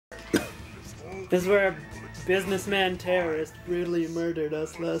This is where a businessman terrorist brutally murdered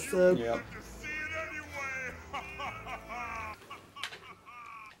us last time. Yep.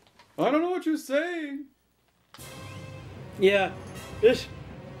 I don't know what you're saying. Yeah. Ish.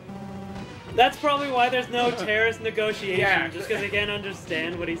 That's probably why there's no terrorist negotiation, Yeah. just because they can't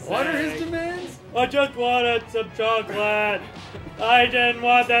understand what he's saying. What are his demands? I just wanted some chocolate. I didn't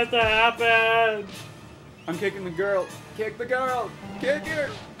want this to happen. I'm kicking the girl. Kick the girl. Kick her.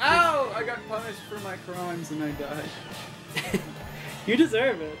 Ow! I got punished for my crimes and I died. You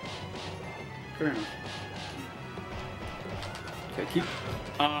deserve it. Fair enough. Okay, keep.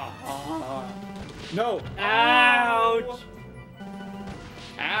 No. Ouch.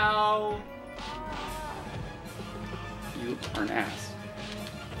 Ow. You are an ass.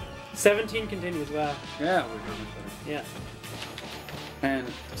 17 continues, wow. Yeah, we're doing much better. Yeah. And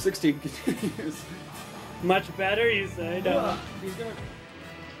 16 continues. Much better, you say? No. He's gonna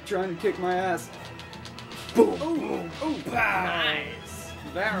trying to kick my ass. Boom. Oh, Nice.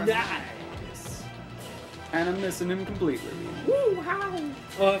 very Nice. And I'm missing him completely. Woo, how?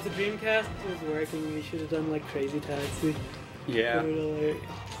 Oh, if the Dreamcast was working, we should have done like Crazy Taxi. Yeah.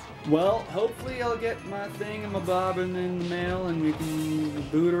 Well, hopefully I'll get my thing and my bobbin in the mail and we can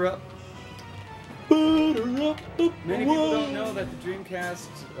boot her up. Boot her up. Many people don't know that the Dreamcast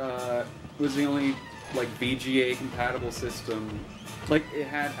was the only like VGA compatible system. Like it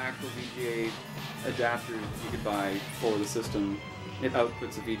had actual VGA adapters you could buy for the system. It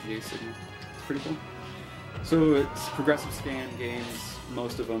outputs a VGA signal. It's pretty cool. So it's progressive scan games,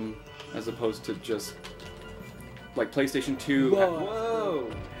 most of them, as opposed to just like PlayStation 2.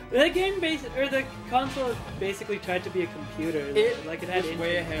 Whoa. The game or the console basically tried to be a computer. It like it had was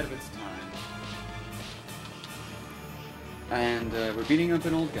way ahead of its time. And we're beating up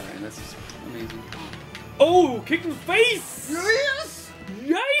an old guy, and this is amazing. Oh, kick in the face! Yes!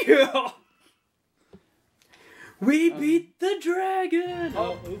 Yeah! We beat the dragon!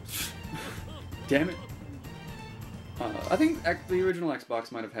 Oh, oops. Damn it. I think the original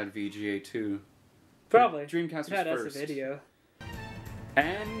Xbox might have had VGA too. Probably. Dreamcast was had first. us a video.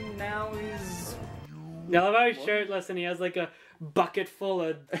 And now he's... I love how he's shirtless and he has like a bucket full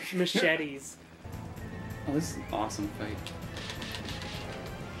of machetes. Oh, this is an awesome fight.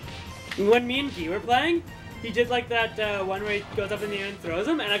 When me and Guy were playing, he did like that one where he goes up in the air and throws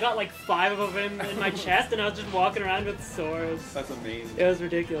them, and I got like 5 of them in my chest, and I was just walking around with swords. That's amazing. It was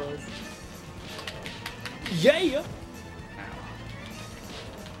ridiculous. Yeah!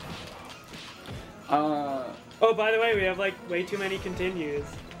 Oh, by the way, we have like way too many continues.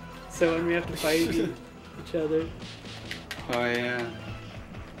 So when we have to fight each other. Oh yeah.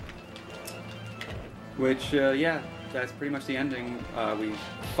 Which, yeah, that's pretty much the ending. We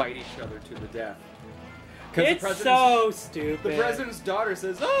fight each other to the death. It's so stupid. The president's daughter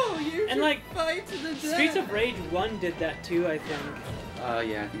says, "Oh, you should like, fight to the death." Streets of Rage 1 did that too, I think.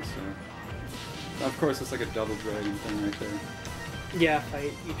 Yeah, I think so. Of course, it's like a double dragon thing right there. Yeah,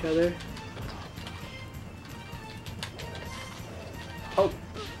 fight each other.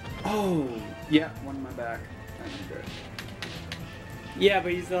 Oh, yeah, one in my back. I'm dead. Yeah,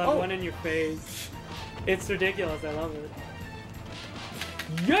 but you still have one in your face. It's ridiculous, I love it.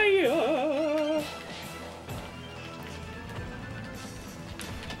 Yeah!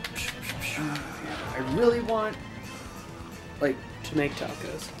 I really want, like, to make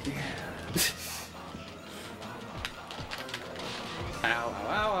tacos. Yeah. Ow, ow,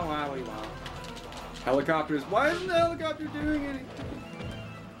 ow, ow, ow, ow. Helicopters. Why isn't the helicopter doing anything?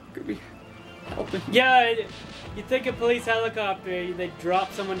 Could be helping. Yeah, you'd think a police helicopter, they'd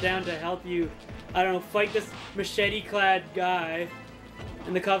drop someone down to help you, I don't know, fight this machete-clad guy.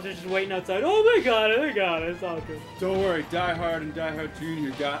 And the cops are just waiting outside. Oh, they got it, it's all good. Don't worry, Die Hard and Die Hard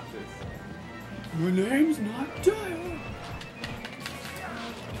Jr. got this. My name's not Die Hard.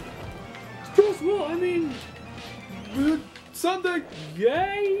 Just what? I mean... Something!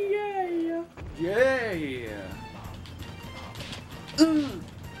 Yeah! Yeah!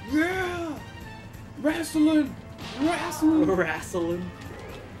 Yeah! Wrestling!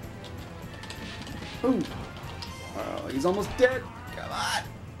 Ooh. Oh, he's almost dead. Come on!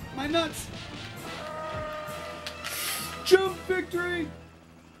 My nuts! Jump victory!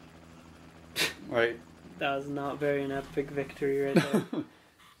 Right. That was not very an epic victory right there.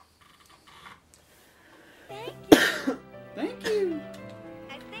 Thank you. Thank you.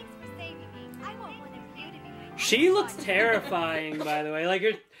 And thanks for saving me. I want one of you to be my She looks terrifying, by the way. Like,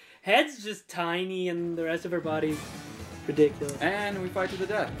 her head's just tiny and the rest of her body's ridiculous. And we fight to the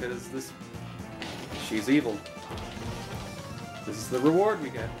death, because this... She's evil. This is the reward we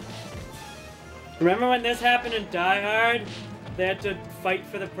get. Remember when this happened in Die Hard? they had to fight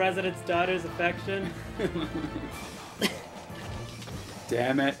for the president's daughter's affection.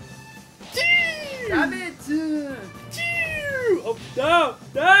 Damn it. Damn it! Oh, no!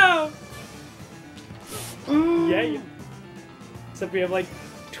 No! Yeah. Except we have like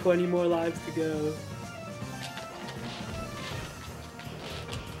 20 more lives to go.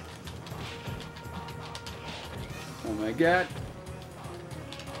 Oh my god.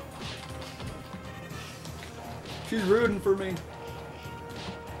 She's rooting for me.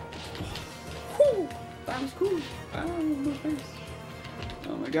 Whew, that was cool. Oh, my face.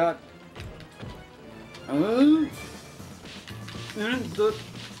 Oh my god. Oh. And the...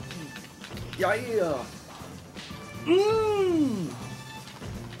 Yeah. Mmm.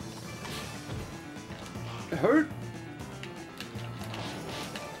 It hurt.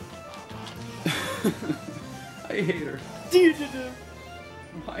 I hate her.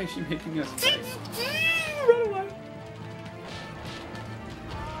 Why is she making us fight? Run away.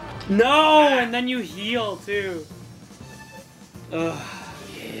 No, and then you heal too. Ugh.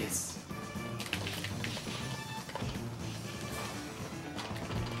 Yes.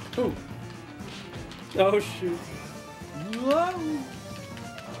 Oh. Oh shoot. Whoa.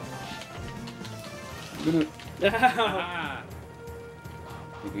 I'm gonna. Ow.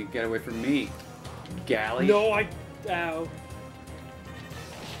 You can get away from me, galley. No, I. Ow.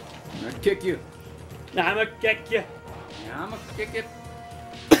 I'm gonna kick you. I'ma kick you. Yeah, I'm gonna kick it.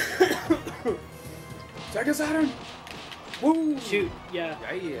 Sega Saturn. Woo. Shoot. Yeah.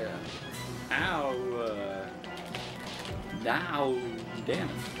 Yeah. Ow. Now. Damn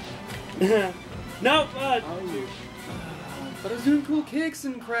it. No. Oh. But I was doing cool kicks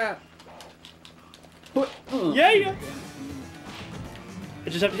and crap. What? Yeah. I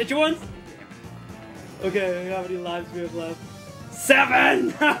just have to hit you once. Okay, how many lives do we have left?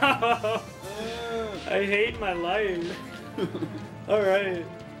 7! I hate my life. Alright.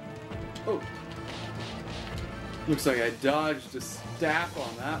 Oh. Looks like I dodged a staff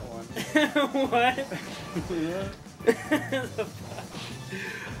on that one. What? Yeah.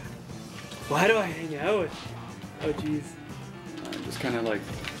 Why do I hang out with you? Oh, jeez. I just kind of like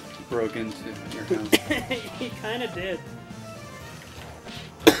broke into your house. He kind of did.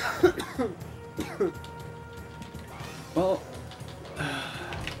 Well,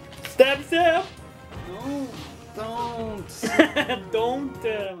 Stab, stab! no, don't. Don't.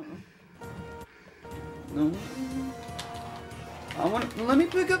 No. I want. Let me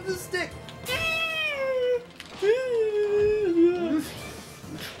pick up the stick.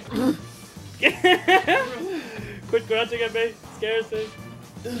 Quit grunting at me. Scares me.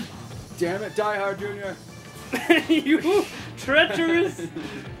 Damn it, Die Hard Jr. You treacherous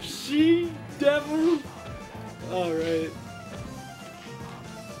she-devil. Alright.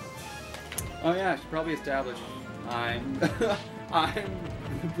 Oh yeah, I should probably establish I'm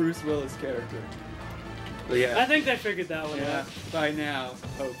Bruce Willis' character. But yeah. I think they figured that one Yeah, out. by now,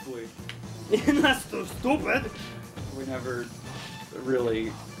 hopefully. That's so stupid. We never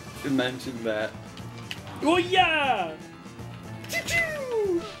really mentioned that. Oh yeah!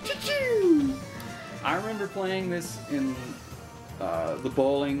 Choo-choo! Choo-choo! I remember playing this in the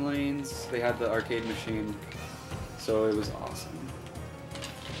bowling lanes. They had the arcade machine, so it was awesome.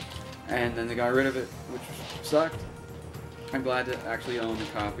 And then they got rid of it, which sucked. I'm glad to actually own a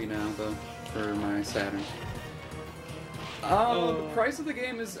copy now, though, for my Saturn. The price of the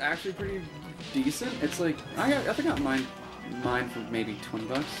game is actually pretty decent. It's like I think I got mine for maybe $20.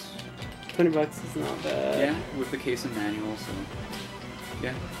 $20 is not bad. Yeah, with the case and manual. So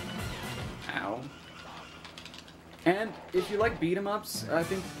yeah. Ow. And if you like beat 'em ups, I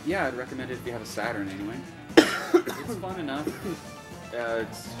think I'd recommend it if you have a Saturn anyway. It's fun enough.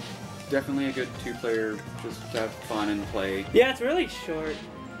 It's definitely a good two-player, just to have fun and play. Yeah, it's really short.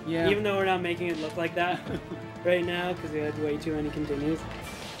 Yeah. Even though we're not making it look like that right now because we had way too many continues.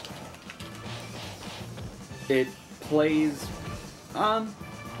 It plays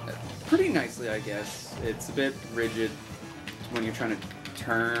pretty nicely, I guess. It's a bit rigid when you're trying to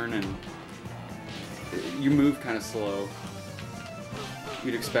turn, and you move kind of slow.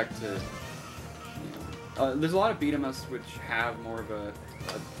 You'd expect to. There's a lot of beat 'em ups which have more of a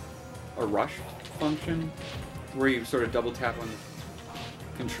rush function, where you sort of double tap on the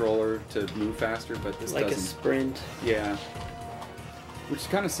controller to move faster, but this like doesn't. a sprint. Yeah. Which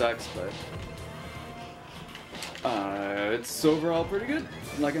kind of sucks, but it's overall pretty good.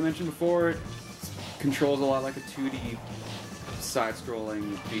 Like I mentioned before, it controls a lot like a 2D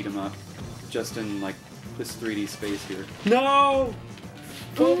side-scrolling beat 'em up, just in like this 3D space here. No!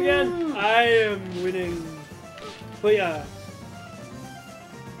 Go again! I am winning. But yeah.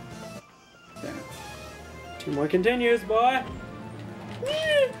 Damn it. 2 more continues, boy.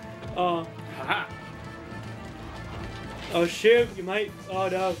 Oh. Haha. Oh shoot, you might. Oh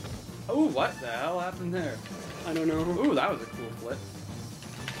no. Ooh, what the hell happened there? I don't know. Ooh, that was a cool flip.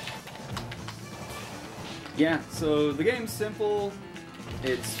 Yeah, so the game's simple.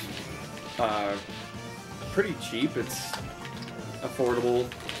 It's pretty cheap. It's affordable.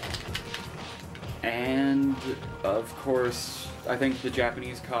 And, of course, I think the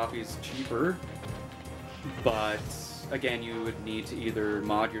Japanese copy is cheaper. But, again, you would need to either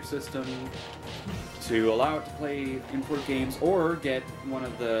mod your system to allow it to play import games, or get one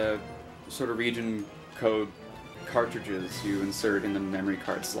of the sort of region code cartridges you insert in the memory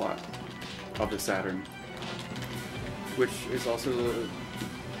card slot of the Saturn, which is also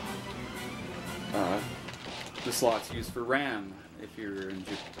the slots used for RAM, if you're in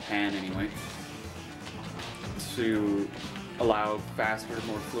Japan anyway, to allow faster,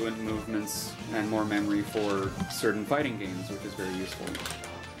 more fluent movements and more memory for certain fighting games, which is very useful,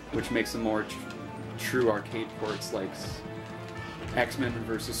 which makes them more true arcade ports like X-Men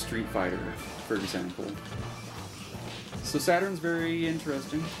versus Street Fighter, for example. So Saturn's very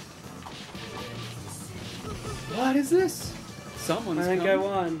interesting. What is this? Someone's I think coming. I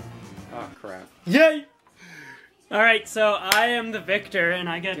won. Oh crap. Yay! Alright, so I am the victor and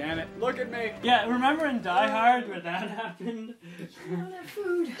I get... Damn it. Look at me. Yeah, remember in Die Hard where that happened? Oh, that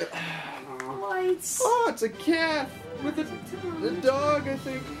food. Lights. Oh, it's a cat with a dog, I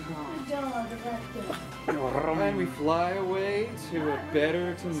think. The dog, a raccoon. And we fly away to a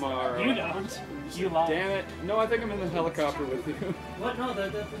better tomorrow. You don't. You lie. Damn it. No, I think I'm in the helicopter with you. What? No,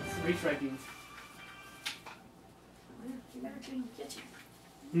 that's restriking. You better clean the kitchen.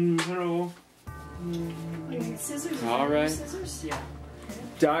 Hello. You need scissors? All right. Scissors? Yeah.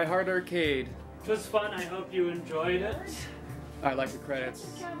 Die Hard Arcade. It was fun. I hope you enjoyed it. I like the credits.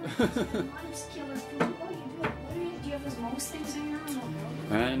 Life's killer food. What do you do? Do you have those most things in your room?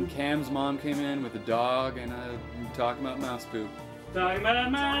 And Cam's mom came in with a dog and talking about mouse poop. Talking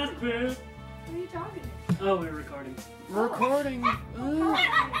about mouse poop. Who are you talking to? Oh, we're recording. Recording.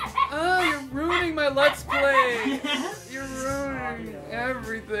 Oh, you're ruining my Let's Play. You're ruining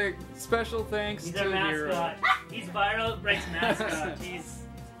everything. Special thanks He's to a Hero. mascot. He's viral. Breaks mascot. He's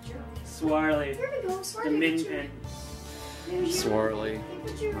Swarly. Here we go. The Swarly. min pin. Swirly.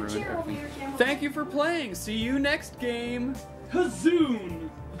 Ruined everything. Thank you for playing. See you next game. Hazoon!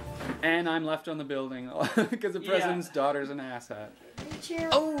 And I'm left on the building because the president's daughter's an asshat.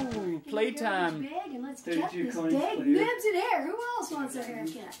 Oh, playtime. And let's 32 get this coins, big please. nibs and hair. Who else wants a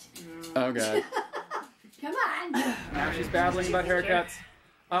haircut? Oh god. Come on. Now she's babbling about haircuts.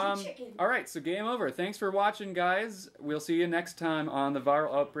 Chicken. Alright, so game over. Thanks for watching, guys. We'll see you next time on the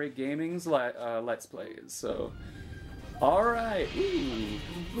Viral Outbreak Gaming's Let's Plays. So, alright.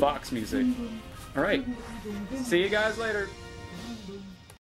 Fox music. Alright. See you guys later.